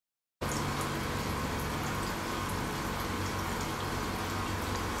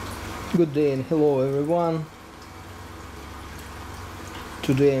Good day and hello everyone.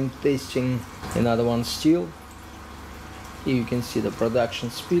 Today I'm testing another one steel. Here you can see the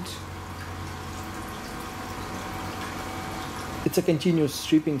production speed. It's a continuous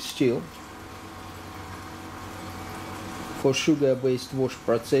stripping steel for sugar-based wash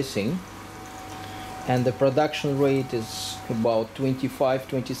processing, and the production rate is about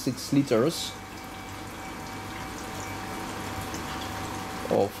 25-26 liters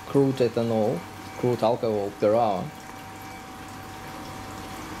of crude ethanol, crude alcohol per hour.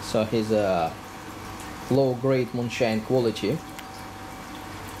 So here's a low grade moonshine quality.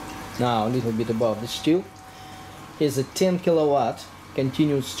 Now a little bit about the steel. Here's a 10 kilowatt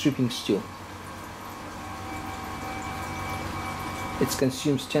continuous stripping steel. It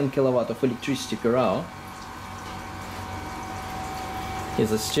consumes 10 kilowatt of electricity per hour.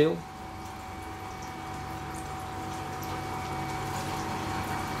 Here's a steel.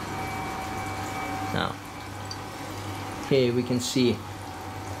 Now, here we can see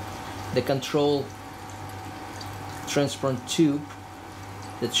the control transparent tube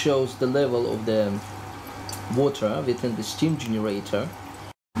that shows the level of the water within the steam generator.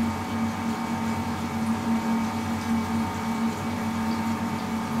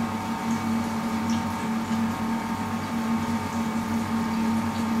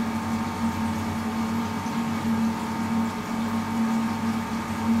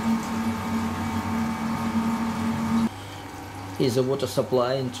 Is a water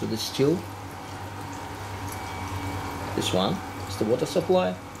supply into the steel. This one is the water supply.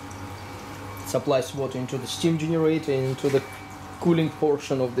 It supplies water into the steam generator and into the cooling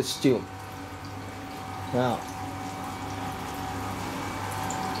portion of the steel. Now,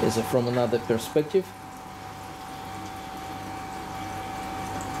 here's from another perspective.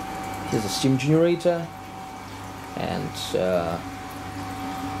 Here's a steam generator, and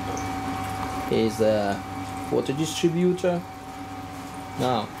here's a water distributor.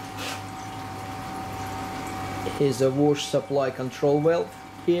 Now, here's a wash supply control valve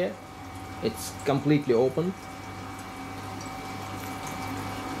here. It's completely open.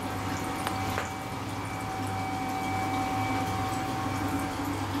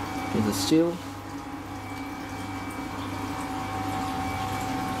 Here's the steel.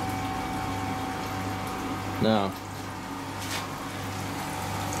 Now,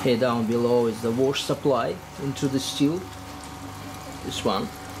 here down below is the wash supply into the steel. This one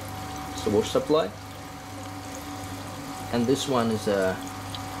is the wash supply, and this one is a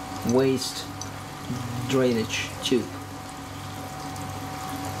waste drainage tube.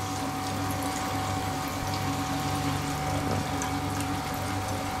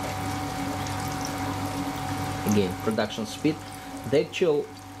 Again, production speed. The actual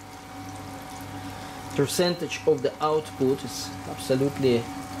percentage of the output is absolutely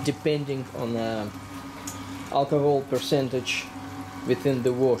depending on the alcohol percentage within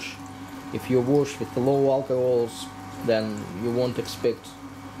the wash. If you wash with low alcohols, then you won't expect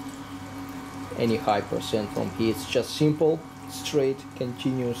any high percent from here. It's just simple, straight,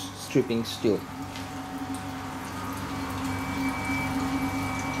 continuous stripping steel.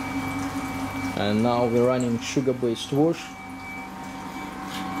 And now we're running sugar-based wash.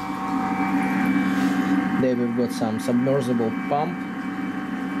 There we've got some submersible pump.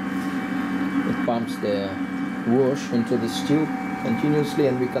 It pumps the wash into the steel continuously,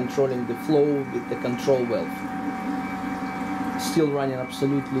 and we're controlling the flow with the control valve. Still running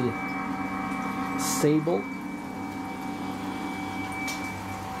absolutely stable,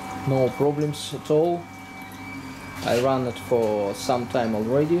 no problems at all. I ran it for some time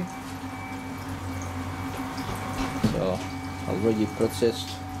already, so already processed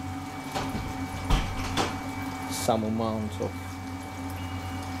some amount of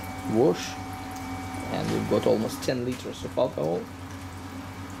wash, and we've got almost 10 liters of alcohol.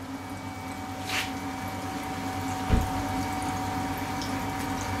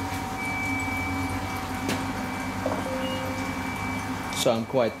 So I'm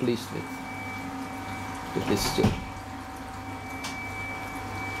quite pleased with this steel.